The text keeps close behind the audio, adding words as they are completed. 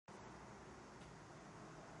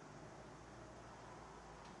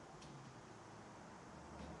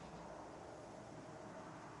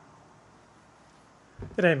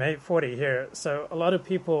G'day, mate. 40 here. So, a lot of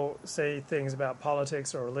people say things about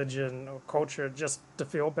politics or religion or culture just to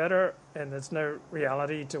feel better, and there's no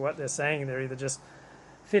reality to what they're saying. They're either just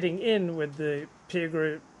fitting in with the peer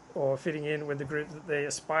group or fitting in with the group that they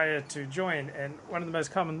aspire to join. And one of the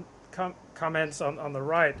most common comments on the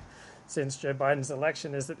right since Joe Biden's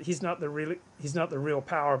election is that he's not the real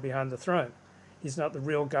power behind the throne. He's not the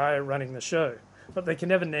real guy running the show. But they can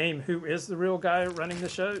never name who is the real guy running the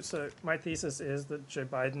show. So my thesis is that Joe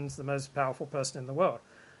Biden's the most powerful person in the world.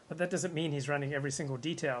 But that doesn't mean he's running every single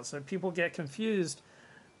detail. So people get confused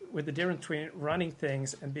with the difference between running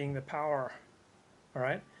things and being the power. All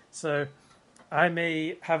right. So I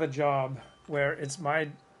may have a job where it's my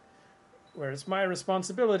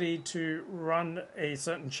responsibility to run a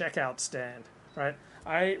certain checkout stand. Right.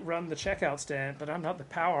 I run the checkout stand, but I'm not the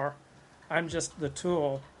power. I'm just the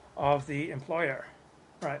tool of the employer,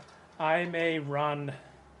 right? I may run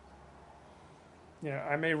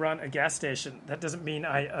a gas station. That doesn't mean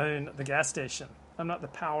I own the gas station. I'm not the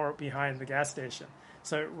power behind the gas station.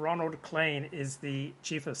 So Ronald Klain is the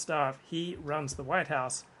chief of staff. He runs the White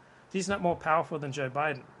House. He's not more powerful than Joe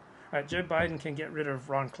Biden. Right? Joe Biden can get rid of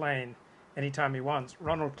Ron Klain anytime he wants.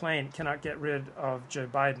 Ronald Klain cannot get rid of Joe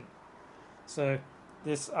Biden. So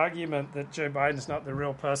this argument that Joe Biden's not the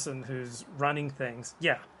real person who's running things,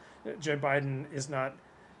 yeah, Joe Biden is not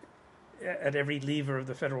at every lever of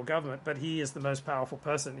the federal government, but he is the most powerful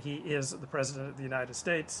person. He is the president of the United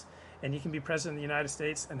States, and you can be president of the United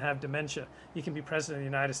States and have dementia. You can be president of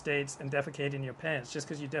the United States and defecate in your pants. Just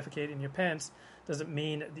because you defecate in your pants doesn't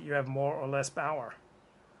mean that you have more or less power,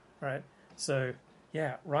 right? So,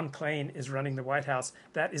 yeah, Ron Klain is running the White House.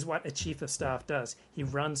 That is what a chief of staff does. He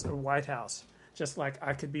runs a White House, just like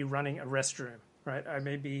I could be running a restroom, right? I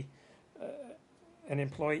may be an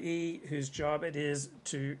employee whose job it is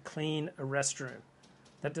to clean a restroom.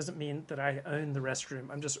 That doesn't mean that I own the restroom.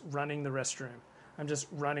 I'm just running the restroom. I'm just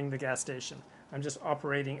running the gas station. I'm just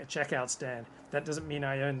operating a checkout stand. That doesn't mean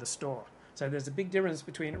I own the store. So there's a big difference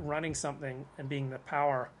between running something and being the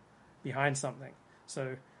power behind something.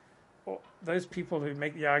 So those people who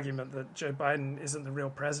make the argument that Joe Biden isn't the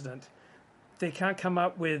real president, they can't come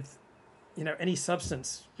up with any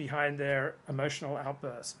substance behind their emotional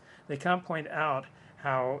outbursts. They can't point out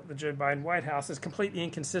how the Joe Biden White House is completely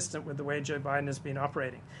inconsistent with the way Joe Biden has been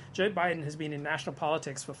operating. Joe Biden has been in national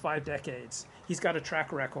politics for 5 decades. He's got a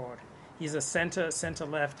track record. He's a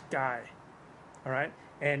center-left guy, all right?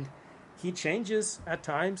 And he changes at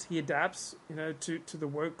times. He adapts, to the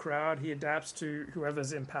woke crowd. He adapts to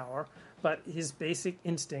whoever's in power. But his basic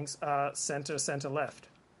instincts are center-left.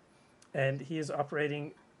 And he is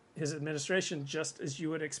operating his administration just as you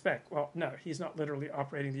would expect. Well, no, he's not literally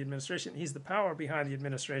operating the administration. He's the power behind the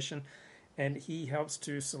administration, and he helps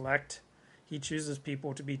to select. He chooses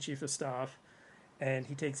people to be chief of staff, and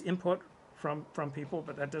he takes input from people,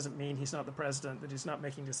 but that doesn't mean he's not the president, that he's not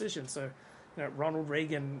making decisions. So, Ronald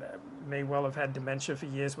Reagan may well have had dementia for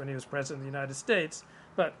years when he was president of the United States,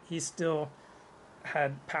 but he still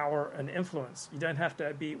had power and influence. You don't have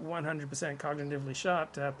to be 100% cognitively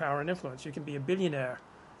sharp to have power and influence. You can be a billionaire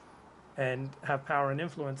and have power and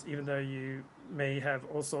influence, even though you may have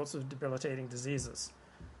all sorts of debilitating diseases.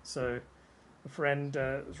 So a friend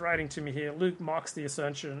is writing to me here, Luke mocks the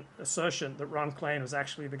assertion that Ron Klain was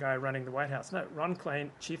actually the guy running the White House. No, Ron Klain,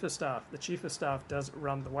 chief of staff. The chief of staff does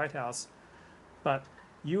run the White House, but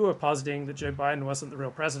you are positing that Joe Biden wasn't the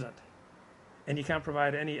real president, and you can't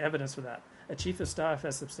provide any evidence for that. A chief of staff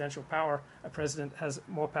has substantial power. A president has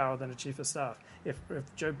more power than a chief of staff. If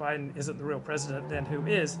Joe Biden isn't the real president, then who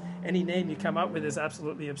is? Any name you come up with is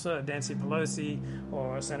absolutely absurd. Nancy Pelosi,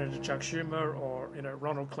 or Senator Chuck Schumer, or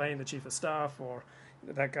Ronald Klain, the chief of staff, or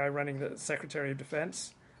that guy running the Secretary of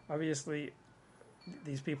Defense. Obviously,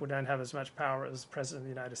 these people don't have as much power as President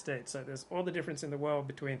of the United States. So there's all the difference in the world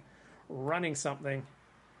between running something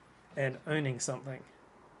and owning something,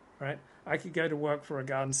 right? I could go to work for a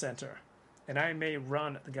garden center, and I may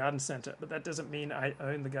run the garden center, but that doesn't mean I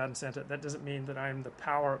own the garden center. That doesn't mean that I'm the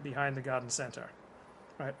power behind the garden center,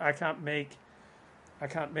 right? I can't make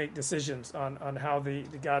decisions on how the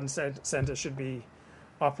garden center should be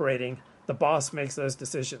operating. The boss makes those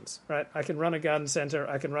decisions, right? I can run a garden center.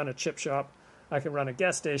 I can run a chip shop. I can run a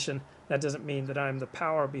gas station. That doesn't mean that I'm the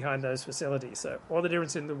power behind those facilities. So all the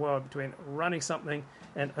difference in the world between running something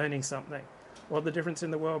and owning something. All the difference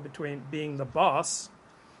in the world between being the boss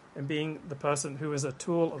and being the person who is a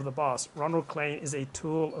tool of the boss. Ronald Klain is a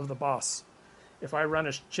tool of the boss. If I run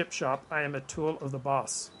a chip shop, I am a tool of the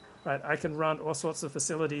boss. Right? I can run all sorts of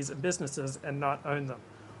facilities and businesses and not own them.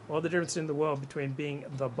 All the difference in the world between being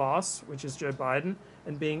the boss, which is Joe Biden,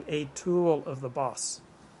 and being a tool of the boss.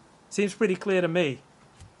 Seems pretty clear to me.